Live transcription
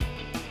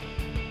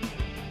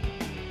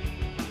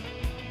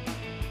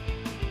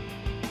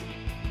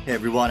Hey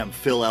everyone, I'm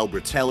Phil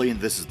Albertelli, and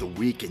this is The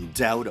Week in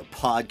Doubt, a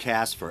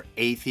podcast for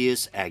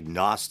atheists,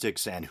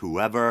 agnostics, and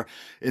whoever.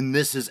 And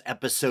this is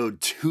episode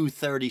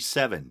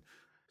 237.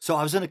 So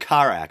I was in a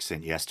car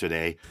accident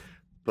yesterday,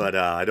 but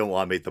I don't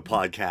want to make the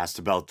podcast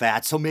about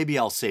that, so maybe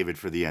I'll save it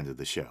for the end of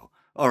the show.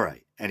 All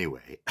right,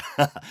 anyway,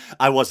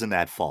 I wasn't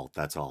at fault,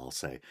 that's all I'll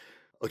say.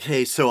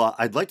 Okay, so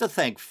I'd like to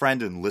thank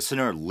friend and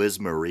listener Liz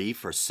Marie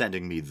for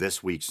sending me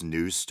this week's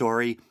news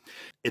story.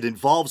 It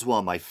involves one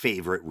of my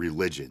favorite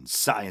religions,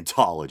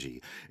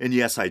 Scientology. And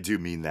yes, I do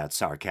mean that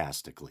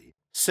sarcastically.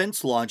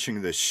 Since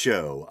launching this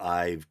show,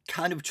 I've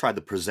kind of tried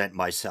to present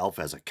myself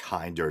as a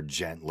kinder,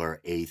 gentler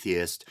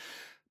atheist.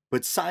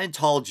 But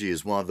Scientology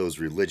is one of those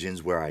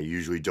religions where I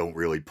usually don't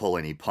really pull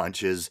any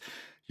punches.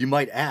 You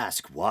might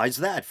ask, why's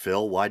that,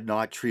 Phil? Why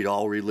not treat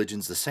all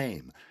religions the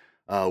same?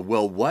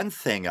 Well, one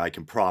thing I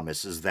can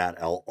promise is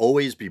that I'll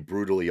always be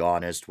brutally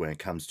honest when it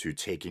comes to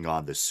taking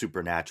on the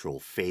supernatural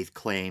faith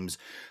claims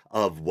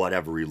of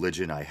whatever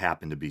religion I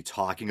happen to be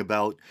talking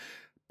about.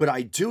 But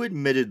I do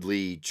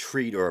admittedly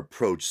treat or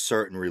approach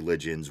certain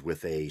religions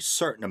with a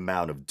certain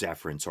amount of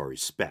deference or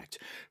respect.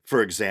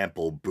 For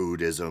example,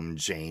 Buddhism,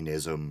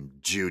 Jainism,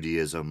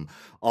 Judaism.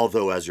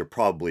 Although, as you're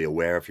probably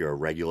aware if you're a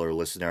regular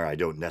listener, I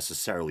don't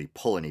necessarily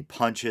pull any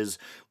punches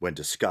when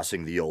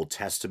discussing the Old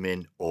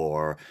Testament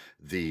or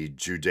the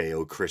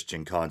Judeo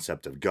Christian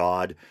concept of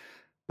God.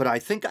 But I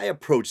think I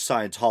approach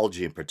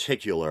Scientology in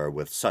particular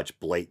with such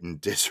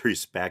blatant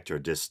disrespect or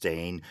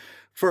disdain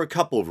for a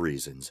couple of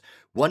reasons.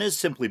 One is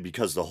simply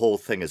because the whole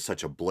thing is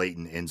such a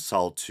blatant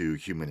insult to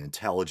human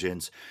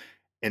intelligence,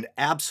 an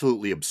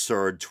absolutely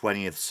absurd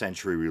 20th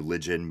century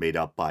religion made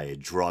up by a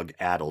drug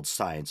addled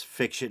science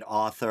fiction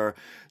author.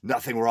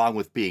 Nothing wrong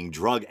with being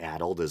drug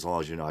addled as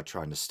long as you're not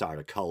trying to start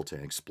a cult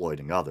and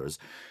exploiting others.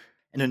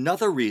 And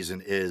another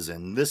reason is,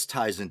 and this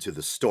ties into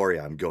the story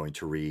I'm going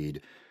to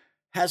read,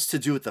 has to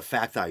do with the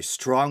fact that I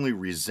strongly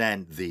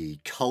resent the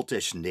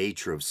cultish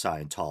nature of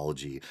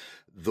Scientology,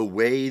 the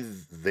way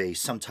they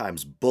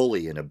sometimes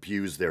bully and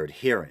abuse their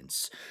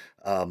adherents,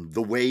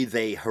 the way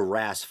they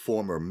harass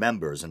former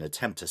members and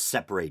attempt to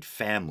separate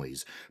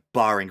families,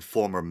 barring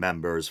former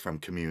members from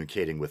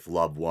communicating with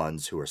loved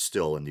ones who are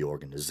still in the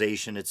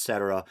organization,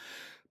 etc.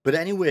 But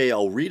anyway,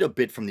 I'll read a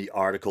bit from the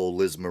article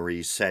Liz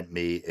Marie sent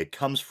me. It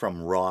comes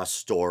from Raw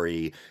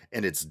Story,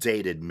 and it's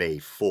dated May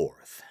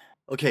 4th.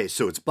 Okay,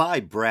 so it's by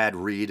Brad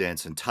Reed and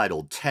it's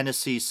entitled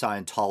Tennessee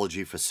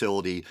Scientology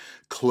Facility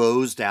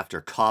Closed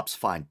After Cops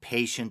Find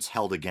Patients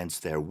Held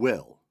Against Their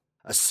Will.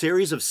 A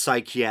series of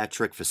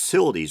psychiatric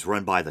facilities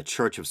run by the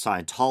Church of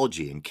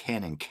Scientology in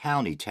Cannon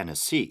County,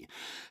 Tennessee,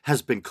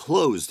 has been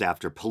closed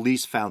after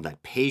police found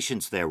that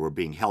patients there were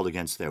being held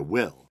against their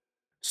will.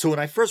 So when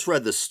I first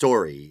read the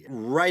story,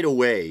 right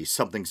away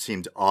something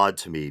seemed odd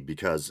to me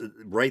because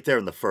right there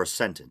in the first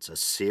sentence, a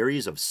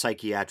series of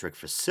psychiatric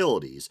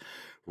facilities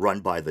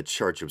run by the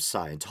Church of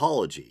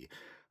Scientology,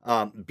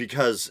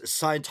 because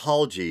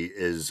Scientology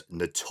is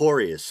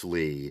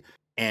notoriously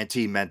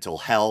anti-mental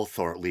health,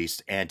 or at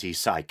least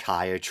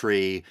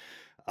anti-psychiatry.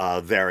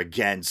 They're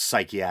against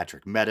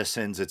psychiatric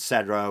medicines,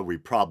 etc. We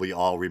probably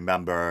all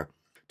remember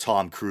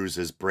Tom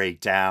Cruise's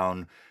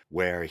breakdown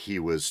where he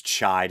was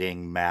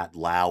chiding Matt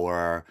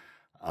Lauer,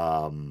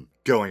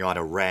 going on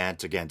a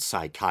rant against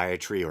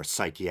psychiatry or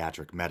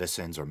psychiatric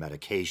medicines or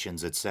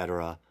medications,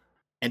 etc.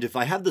 And if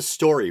I have the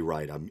story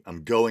right,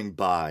 I'm going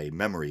by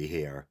memory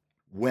here.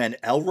 When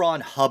L.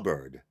 Ron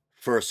Hubbard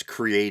first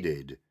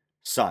created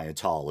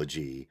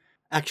Scientology,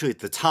 actually at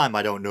the time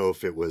I don't know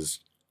if it was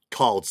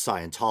called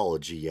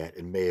Scientology yet,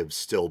 it may have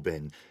still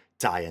been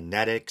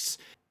Dianetics.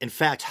 In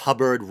fact,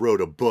 Hubbard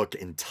wrote a book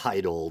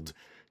entitled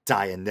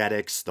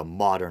Dianetics, the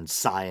Modern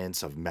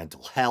Science of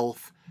Mental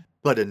Health.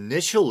 But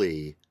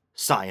initially,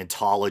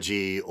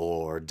 Scientology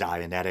or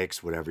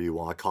Dianetics, whatever you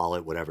want to call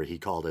it, whatever he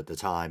called it at the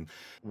time,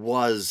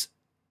 was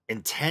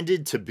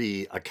intended to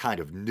be a kind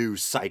of new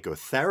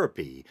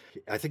psychotherapy.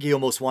 I think he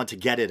almost wanted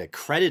to get it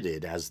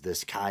accredited as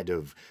this kind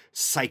of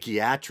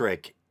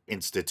psychiatric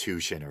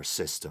institution or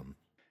system.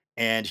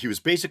 And he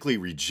was basically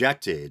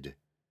rejected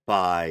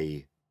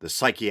by the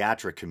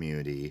psychiatric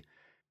community,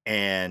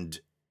 and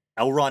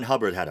L. Ron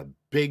Hubbard had a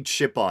big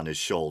chip on his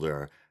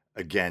shoulder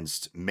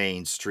against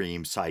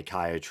mainstream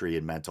psychiatry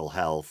and mental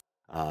health,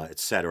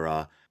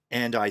 etc.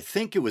 And I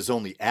think it was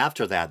only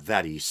after that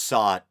that he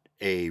sought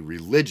a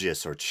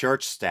religious or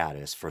church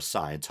status for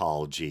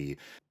Scientology.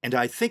 And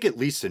I think, at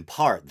least in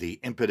part, the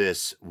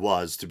impetus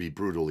was, to be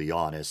brutally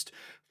honest,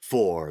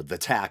 for the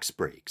tax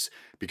breaks.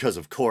 Because,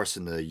 of course,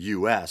 in the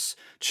US,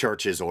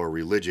 churches or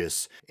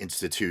religious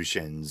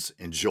institutions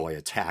enjoy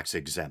a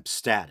tax-exempt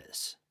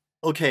status.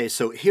 Okay,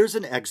 so here's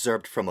an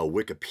excerpt from a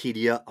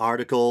Wikipedia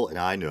article, and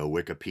I know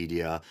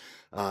Wikipedia.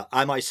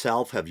 I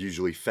myself have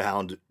usually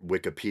found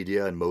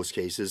Wikipedia in most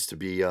cases to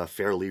be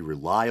fairly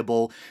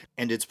reliable,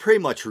 and it's pretty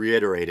much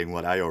reiterating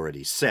what I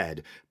already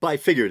said, but I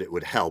figured it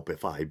would help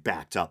if I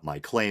backed up my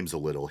claims a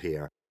little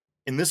here.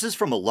 And this is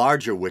from a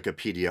larger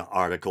Wikipedia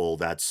article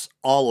that's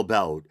all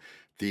about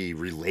the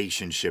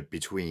relationship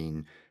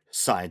between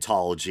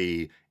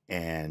Scientology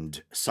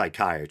and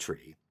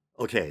psychiatry.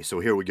 Okay, so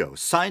here we go.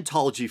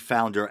 Scientology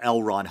founder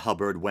L. Ron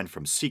Hubbard went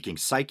from seeking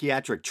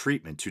psychiatric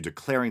treatment to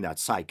declaring that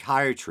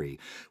psychiatry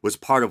was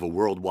part of a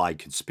worldwide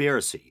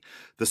conspiracy.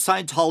 The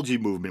Scientology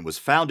movement was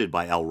founded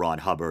by L. Ron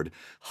Hubbard.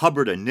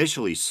 Hubbard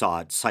initially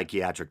sought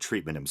psychiatric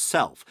treatment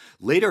himself.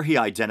 Later, he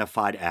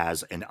identified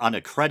as an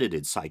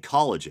unaccredited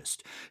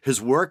psychologist.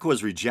 His work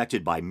was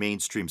rejected by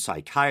mainstream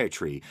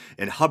psychiatry,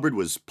 and Hubbard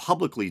was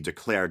publicly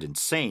declared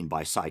insane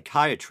by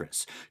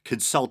psychiatrists,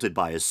 consulted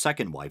by his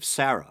second wife,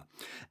 Sarah.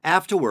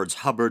 Afterwards,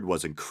 Hubbard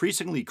was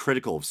increasingly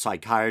critical of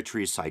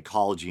psychiatry,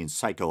 psychology, and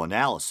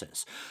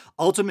psychoanalysis.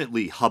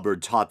 Ultimately,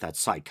 Hubbard taught that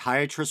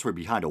psychiatrists were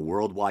behind a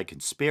worldwide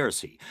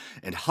conspiracy,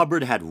 and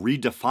Hubbard had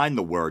redefined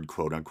the word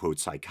quote unquote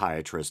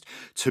psychiatrist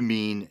to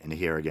mean, and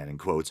here again in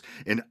quotes,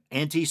 an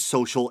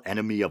antisocial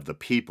enemy of the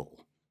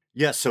people.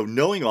 Yeah, so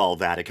knowing all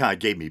that, it kind of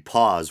gave me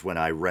pause when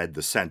I read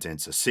the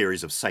sentence, a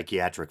series of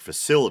psychiatric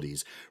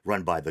facilities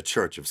run by the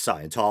Church of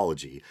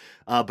Scientology.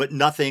 But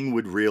nothing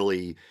would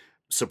really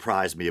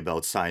surprise me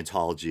about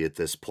Scientology at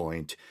this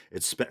point,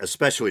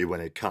 especially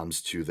when it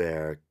comes to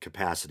their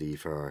capacity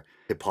for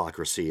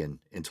hypocrisy and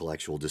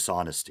intellectual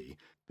dishonesty.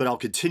 But I'll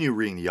continue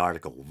reading the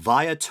article.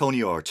 Via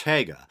Tony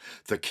Ortega,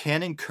 the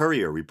Cannon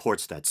Courier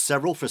reports that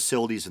several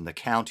facilities in the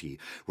county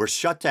were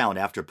shut down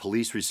after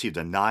police received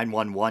a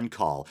 911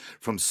 call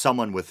from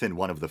someone within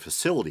one of the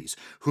facilities,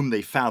 whom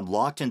they found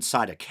locked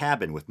inside a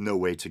cabin with no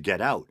way to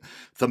get out.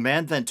 The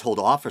man then told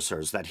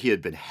officers that he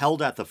had been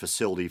held at the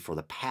facility for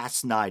the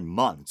past 9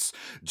 months,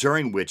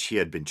 during which he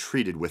had been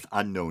treated with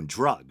unknown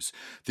drugs.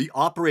 The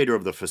operator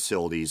of the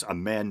facilities, a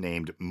man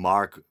named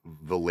Mark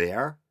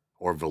Valera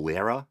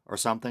or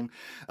something,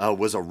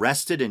 was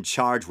arrested and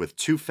charged with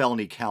 2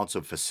 felony counts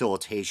of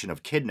facilitation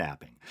of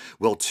kidnapping,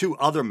 while 2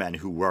 other men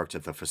who worked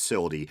at the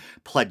facility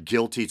pled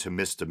guilty to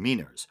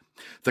misdemeanors.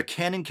 The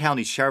Cannon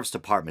County Sheriff's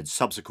Department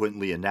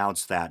subsequently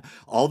announced that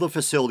all the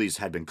facilities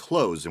had been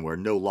closed and were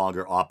no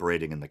longer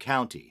operating in the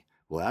county.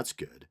 Well, that's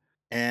good.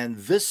 And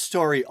this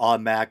story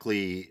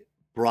automatically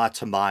brought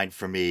to mind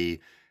for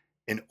me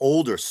an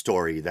older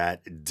story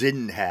that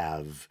didn't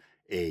have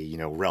a,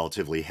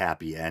 relatively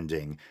happy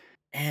ending.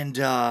 And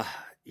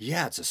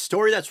yeah, it's a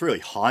story that's really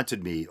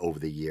haunted me over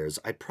the years.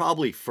 I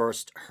probably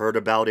first heard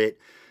about it,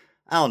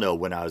 I don't know,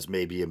 when I was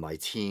maybe in my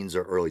teens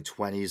or early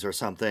 20s or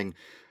something.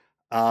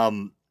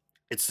 Um,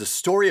 it's the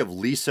story of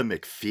Lisa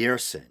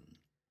McPherson,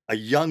 a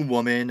young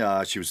woman,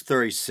 she was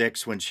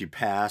 36 when she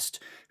passed,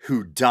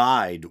 who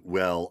died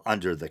while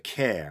under the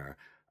care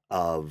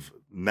of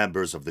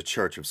members of the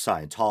Church of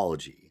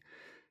Scientology.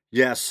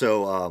 Yeah,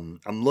 so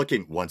I'm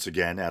looking once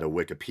again at a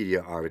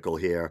Wikipedia article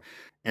here,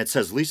 and it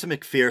says Lisa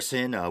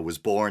McPherson was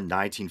born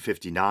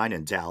 1959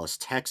 in Dallas,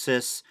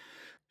 Texas.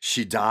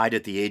 She died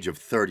at the age of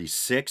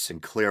 36 in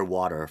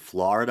Clearwater,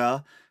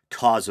 Florida.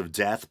 Cause of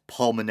death,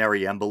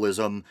 pulmonary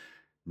embolism,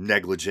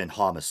 negligent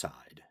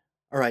homicide.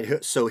 All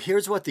right, so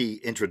here's what the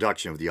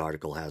introduction of the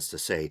article has to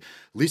say.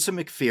 Lisa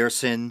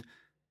McPherson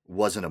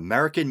was an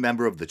American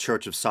member of the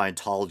Church of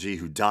Scientology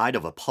who died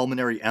of a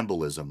pulmonary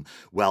embolism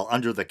while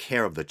under the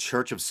care of the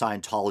Church of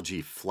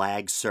Scientology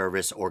Flag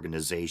Service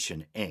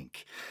Organization, Inc.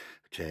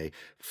 Okay.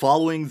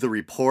 Following the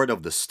report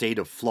of the state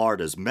of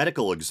Florida's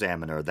medical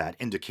examiner that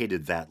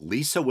indicated that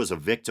Lisa was a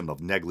victim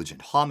of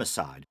negligent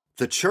homicide,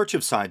 the Church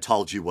of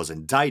Scientology was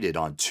indicted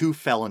on 2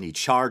 felony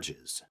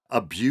charges: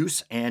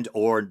 abuse and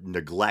or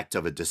neglect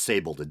of a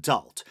disabled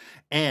adult,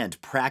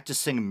 and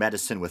practicing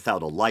medicine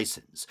without a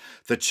license.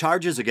 The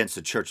charges against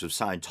the Church of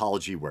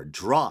Scientology were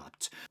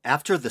dropped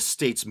after the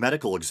state's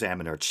medical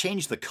examiner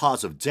changed the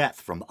cause of death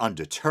from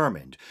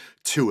undetermined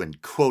to an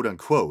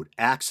quote-unquote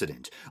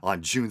accident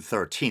on June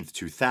 13th,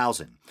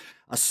 2000.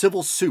 A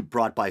civil suit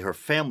brought by her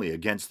family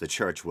against the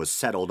church was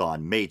settled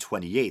on May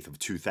 28th of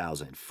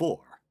 2004.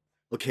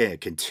 Okay,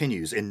 it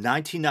continues. In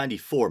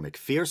 1994,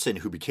 McPherson,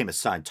 who became a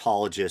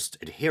Scientologist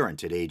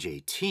adherent at age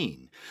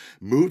 18,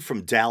 moved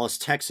from Dallas,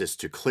 Texas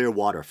to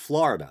Clearwater,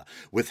 Florida,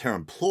 with her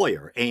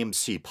employer,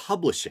 AMC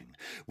Publishing,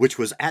 which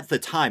was at the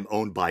time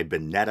owned by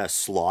Bonetta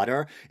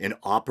Slaughter and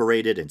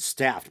operated and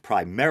staffed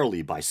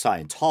primarily by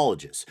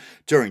Scientologists.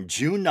 During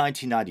June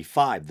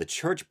 1995, the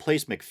church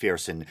placed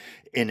McPherson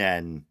in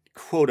an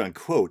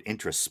quote-unquote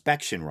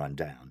introspection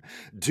rundown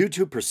due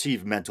to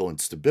perceived mental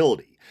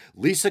instability.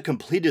 Lisa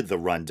completed the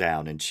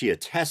rundown and she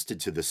attested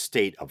to the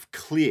state of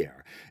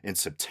clear in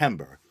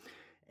September.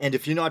 And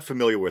if you're not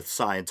familiar with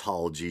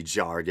Scientology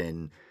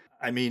jargon,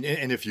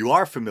 and if you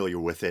are familiar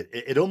with it,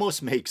 it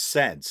almost makes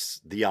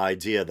sense. The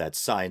idea that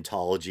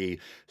Scientology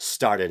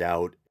started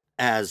out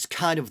as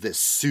kind of this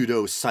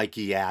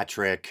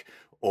pseudo-psychiatric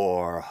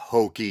or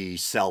hokey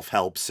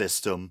self-help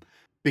system.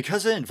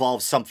 Because it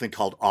involves something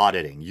called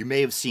auditing, you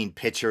may have seen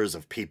pictures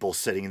of people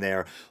sitting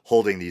there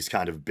holding these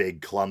kind of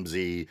big,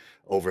 clumsy,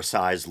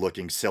 oversized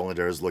looking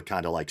cylinders, look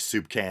kind of like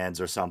soup cans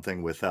or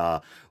something with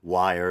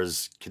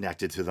wires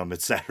connected to them,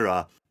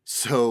 etc.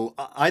 So,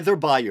 either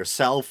by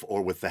yourself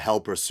or with the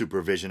help or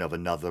supervision of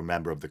another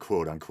member of the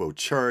quote unquote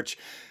church,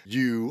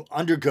 you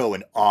undergo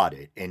an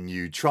audit and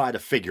you try to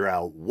figure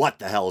out what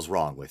the hell's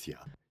wrong with you.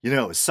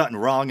 Is something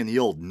wrong in the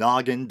old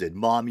noggin? Did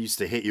mom used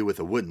to hit you with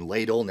a wooden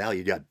ladle? Now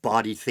you got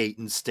body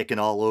thetans sticking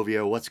all over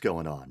you? What's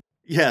going on?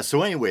 Yeah,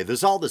 so anyway,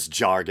 there's all this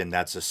jargon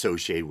that's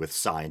associated with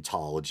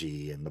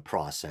Scientology and the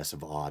process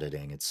of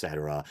auditing,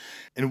 etc.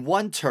 And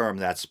one term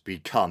that's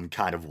become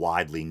kind of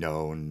widely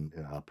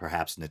known,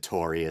 perhaps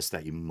notorious,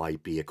 that you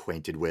might be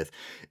acquainted with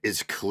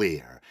is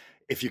clear.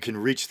 If you can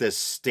reach this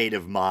state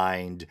of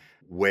mind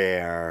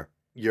where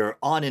you're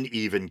on an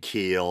even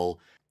keel,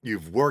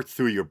 you've worked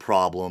through your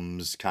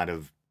problems, kind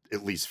of,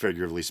 at least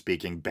figuratively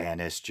speaking,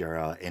 banished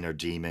your inner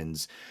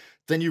demons,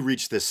 then you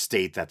reach this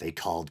state that they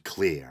called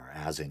clear,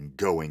 as in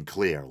going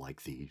clear,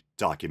 like the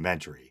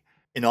documentary.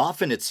 And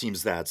often it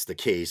seems that's the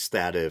case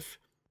that if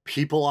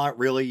people aren't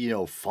really,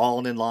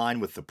 falling in line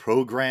with the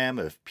program,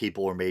 if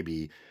people are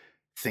maybe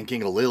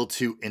thinking a little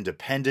too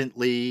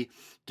independently,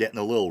 getting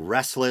a little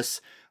restless,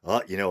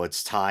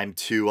 it's time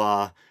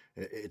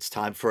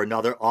for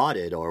another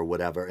audit or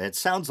whatever. And it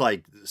sounds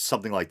like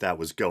something like that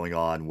was going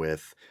on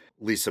with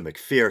Lisa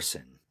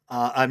McPherson.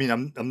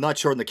 I'm not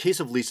sure. In the case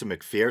of Lisa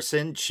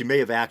McPherson, she may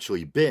have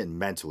actually been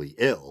mentally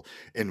ill,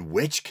 in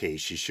which case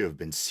she should have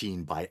been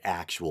seen by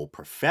actual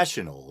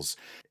professionals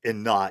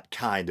and not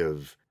kind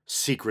of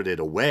secreted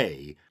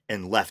away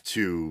and left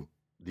to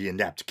the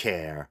inept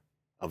care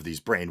of these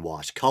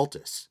brainwashed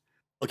cultists.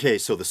 Okay,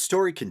 so the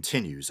story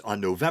continues. On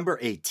November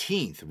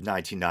 18th of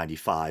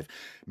 1995,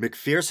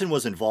 McPherson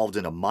was involved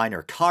in a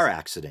minor car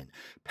accident.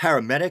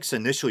 Paramedics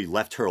initially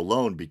left her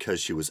alone because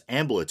she was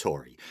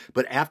ambulatory,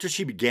 but after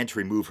she began to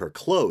remove her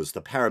clothes,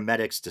 the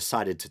paramedics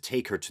decided to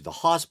take her to the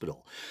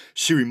hospital.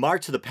 She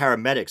remarked to the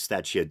paramedics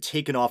that she had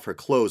taken off her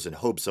clothes in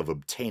hopes of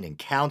obtaining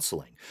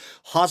counseling.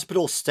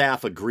 Hospital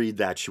staff agreed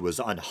that she was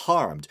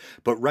unharmed,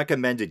 but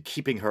recommended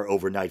keeping her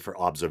overnight for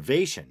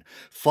observation.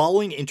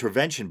 Following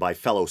intervention by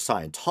fellow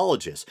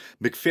Scientologists,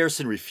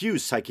 McPherson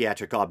refused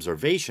psychiatric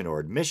observation or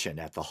admission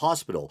at the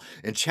hospital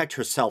and checked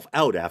herself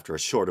out after a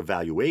short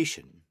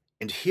evaluation.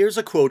 And here's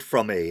a quote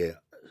from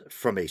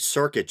a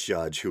circuit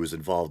judge who was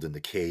involved in the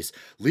case.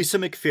 Lisa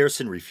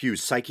McPherson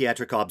refused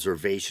psychiatric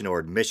observation or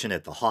admission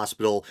at the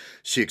hospital.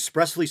 She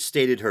expressly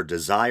stated her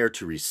desire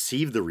to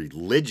receive the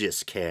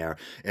religious care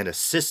and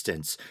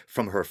assistance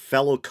from her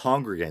fellow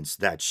congregants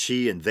that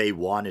she and they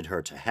wanted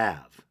her to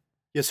have.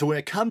 Yeah, so when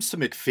it comes to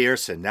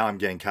McPherson, now I'm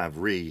getting kind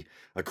of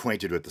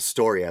reacquainted with the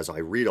story as I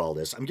read all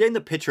this. I'm getting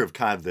the picture of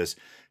kind of this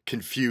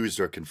confused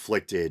or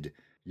conflicted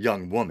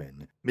young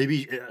woman.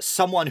 Maybe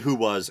someone who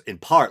was in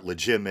part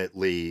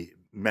legitimately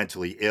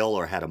mentally ill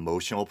or had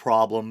emotional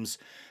problems.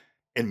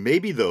 And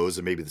maybe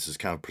and maybe this is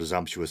kind of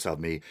presumptuous of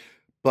me,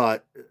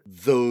 but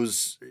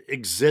those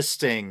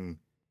existing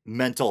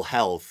mental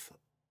health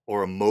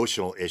or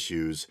emotional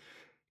issues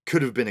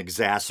could have been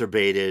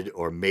exacerbated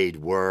or made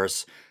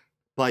worse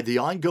by the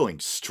ongoing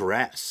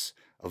stress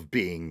of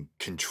being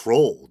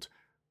controlled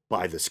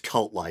by this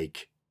cult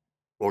like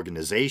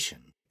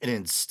organization. And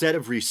instead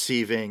of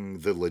receiving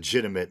the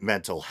legitimate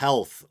mental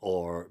health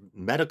or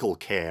medical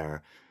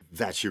care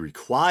that she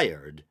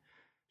required,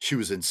 she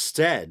was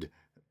instead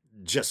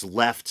just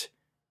left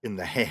in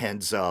the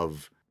hands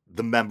of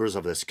the members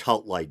of this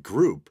cult like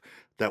group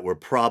that were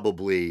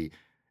probably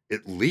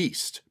at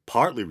least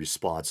partly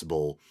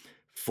responsible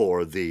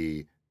for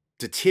the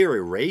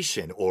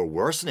deterioration or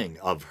worsening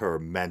of her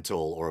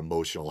mental or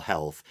emotional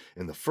health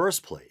in the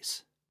first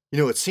place.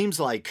 It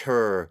seems like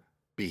her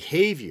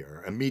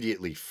behavior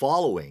immediately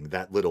following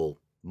that little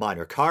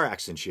minor car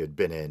accident she had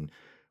been in,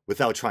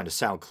 without trying to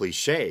sound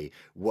cliche,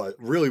 what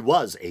really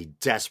was a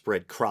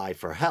desperate cry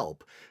for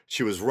help.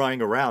 She was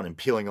running around and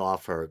peeling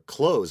off her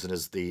clothes, and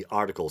as the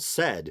article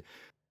said,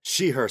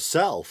 she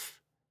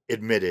herself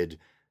admitted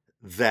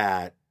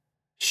that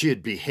she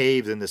had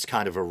behaved in this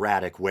kind of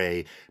erratic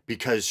way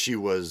because she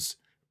was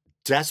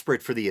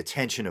desperate for the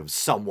attention of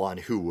someone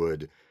who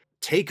would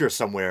take her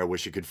somewhere where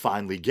she could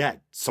finally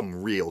get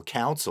some real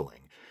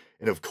counseling.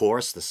 And of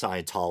course, the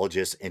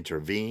Scientologists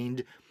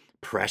intervened,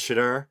 pressured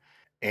her,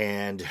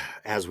 and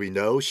as we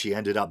know, she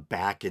ended up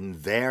back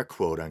in their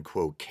quote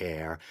unquote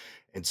care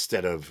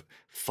instead of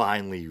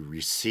finally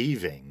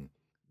receiving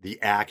the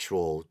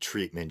actual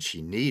treatment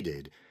she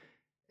needed.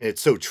 And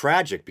it's so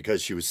tragic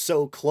because she was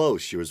so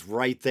close. She was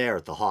right there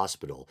at the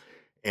hospital.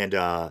 And,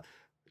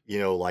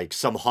 like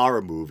some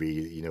horror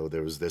movie,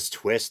 there was this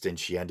twist and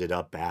she ended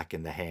up back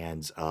in the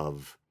hands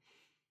of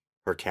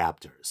her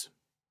captors.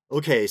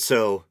 Okay,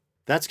 so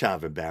that's kind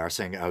of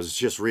embarrassing. I was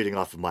just reading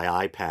off of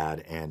my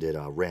iPad and it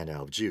ran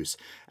out of juice.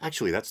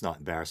 Actually, that's not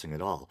embarrassing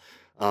at all.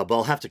 But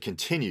I'll have to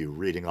continue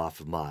reading off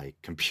of my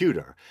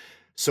computer.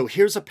 So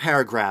here's a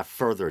paragraph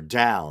further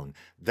down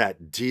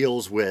that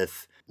deals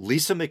with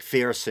Lisa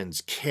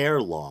McPherson's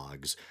care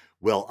logs,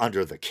 well,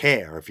 under the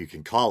care, if you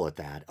can call it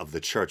that, of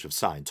the Church of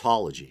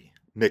Scientology.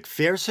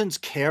 McPherson's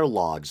care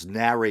logs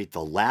narrate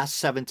the last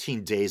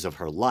 17 days of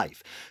her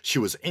life. She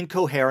was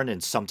incoherent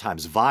and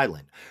sometimes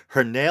violent.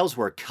 Her nails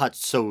were cut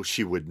so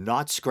she would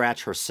not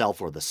scratch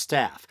herself or the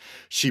staff.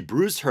 She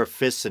bruised her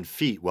fists and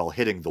feet while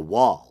hitting the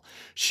wall.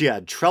 She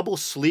had trouble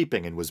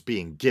sleeping and was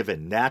being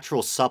given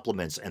natural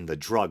supplements and the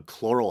drug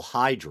chloral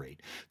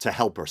hydrate to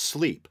help her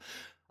sleep.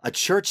 A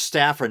church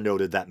staffer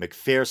noted that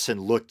McPherson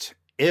looked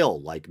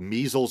ill, like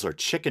measles or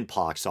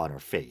chickenpox on her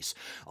face.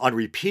 On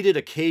repeated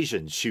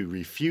occasions, she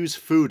refused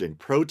food and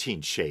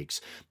protein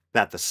shakes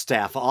that the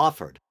staff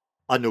offered.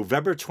 On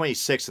November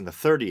 26th and the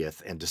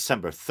 30th and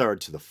December 3rd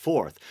to the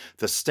 4th,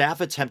 the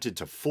staff attempted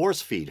to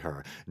force feed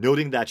her,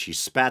 noting that she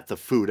spat the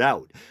food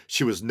out.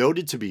 She was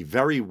noted to be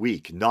very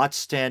weak, not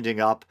standing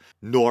up,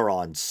 nor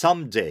on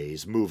some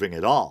days moving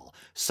at all.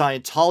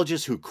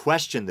 Scientologists who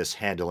questioned this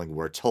handling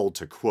were told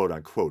to quote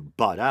unquote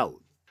butt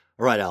out.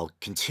 All right, I'll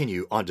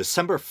continue. On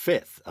December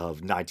 5th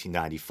of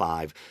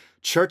 1995,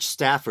 church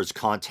staffers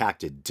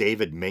contacted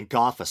David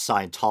Minkoff, a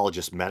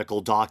Scientologist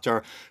medical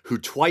doctor, who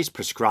twice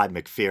prescribed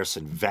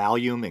McPherson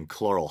Valium and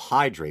chloral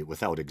hydrate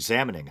without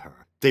examining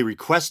her. They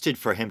requested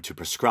for him to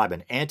prescribe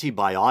an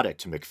antibiotic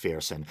to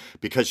McPherson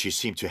because she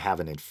seemed to have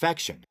an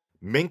infection.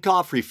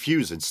 Minkoff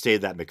refused and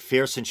stated that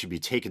McPherson should be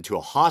taken to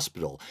a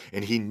hospital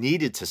and he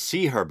needed to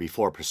see her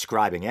before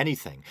prescribing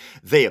anything.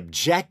 They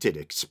objected,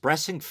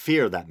 expressing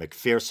fear that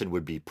McPherson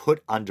would be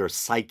put under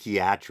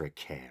psychiatric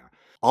care.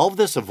 All of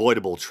this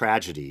avoidable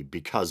tragedy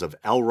because of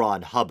L.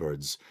 Ron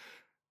Hubbard's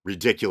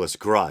ridiculous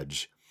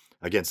grudge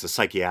against the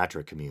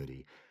psychiatric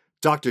community.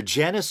 Dr.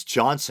 Janice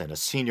Johnson, a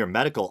senior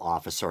medical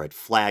officer at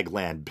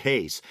Flagland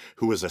Base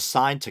who was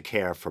assigned to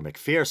care for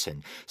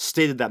McPherson,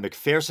 stated that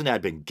McPherson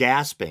had been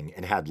gasping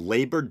and had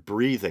labored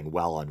breathing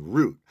while en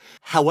route.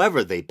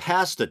 However, they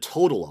passed a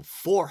total of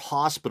 4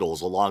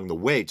 hospitals along the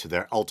way to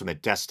their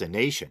ultimate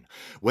destination.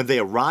 When they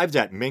arrived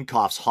at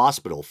Minkoff's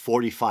hospital,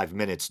 45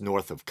 minutes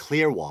north of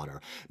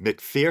Clearwater,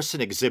 McPherson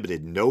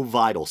exhibited no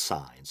vital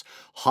signs.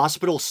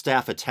 Hospital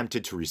staff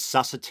attempted to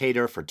resuscitate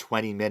her for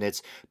 20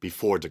 minutes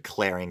before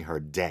declaring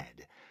her dead.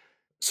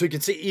 So you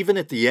can see, even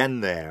at the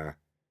end there,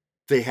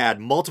 they had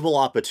multiple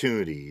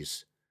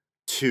opportunities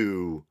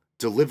to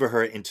deliver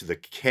her into the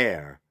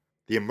care,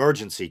 the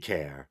emergency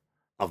care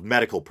of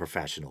medical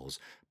professionals.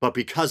 But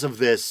because of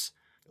this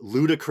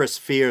ludicrous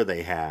fear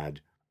they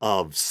had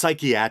of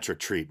psychiatric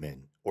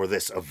treatment, or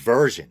this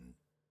aversion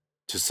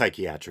to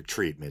psychiatric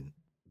treatment,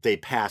 they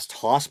passed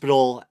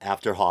hospital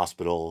after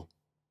hospital,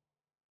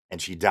 and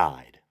she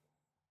died.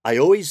 I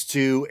always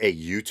do a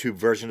YouTube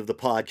version of the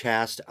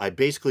podcast. I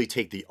basically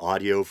take the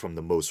audio from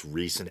the most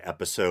recent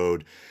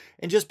episode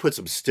and just put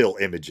some still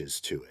images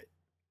to it.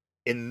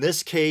 In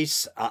this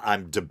case,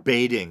 I'm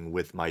debating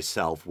with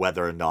myself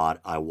whether or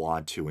not I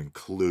want to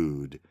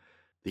include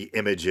the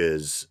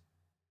images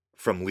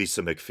from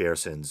Lisa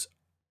McPherson's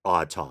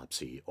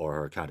autopsy or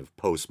her kind of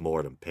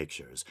post-mortem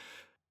pictures,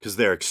 because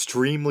they're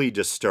extremely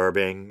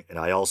disturbing, and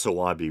I also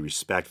want to be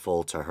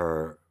respectful to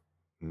her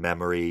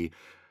memory,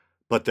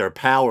 but they're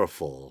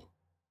powerful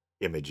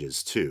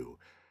images too.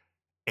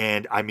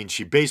 And I mean,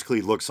 she basically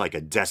looks like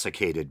a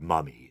desiccated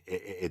mummy.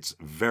 It's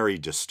very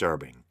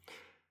disturbing.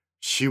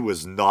 She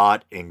was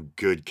not in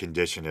good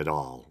condition at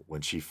all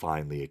when she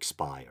finally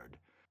expired.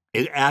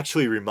 It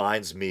actually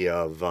reminds me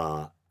of,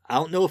 I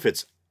don't know if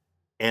it's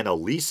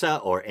Annalisa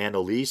or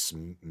Annalise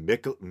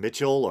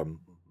Mitchell or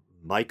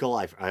Michael,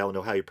 I don't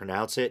know how you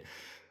pronounce it,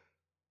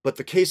 but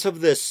the case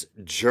of this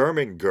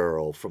German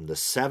girl from the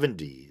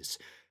 70s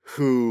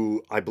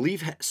who I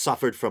believe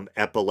suffered from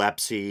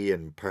epilepsy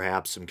and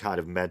perhaps some kind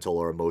of mental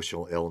or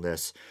emotional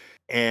illness.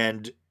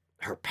 And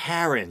her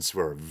parents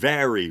were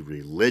very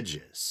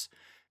religious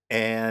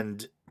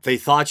and they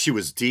thought she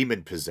was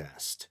demon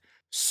possessed.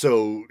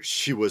 So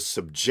she was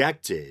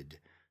subjected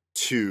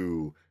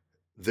to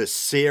this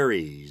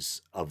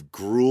series of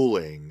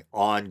grueling,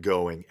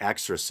 ongoing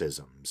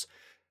exorcisms.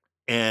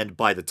 And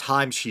by the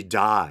time she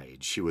died,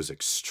 she was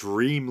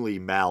extremely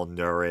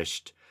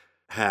malnourished,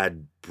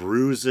 had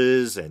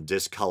bruises and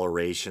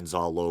discolorations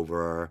all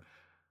over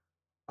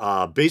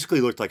her, basically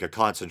looked like a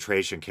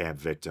concentration camp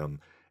victim.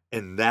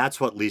 And that's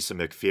what Lisa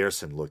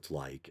McPherson looked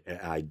like.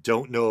 I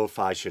don't know if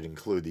I should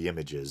include the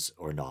images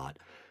or not.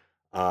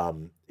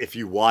 If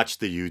you watch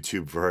the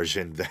YouTube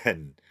version,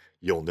 then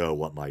you'll know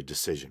what my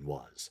decision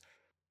was.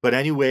 But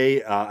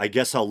anyway, I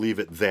guess I'll leave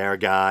it there,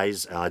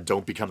 guys.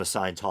 Don't become a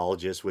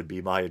Scientologist would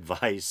be my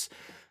advice.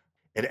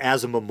 And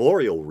as a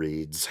memorial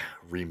reads,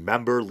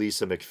 remember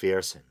Lisa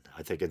McPherson.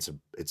 I think it's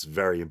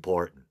very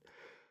important.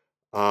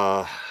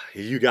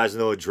 You guys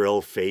know the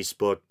drill: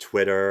 Facebook,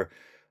 Twitter,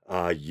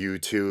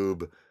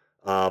 YouTube.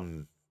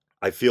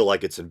 I feel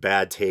like it's in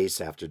bad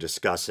taste after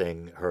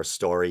discussing her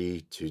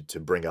story to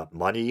bring up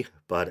money,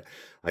 but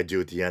I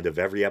do at the end of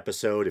every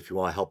episode. If you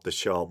want to help the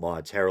show out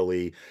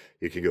monetarily,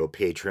 you can go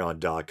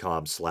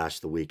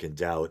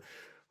patreon.com/theweekindoubt.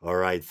 All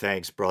right,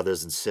 thanks,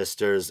 brothers and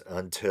sisters.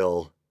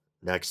 Until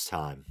next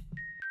time.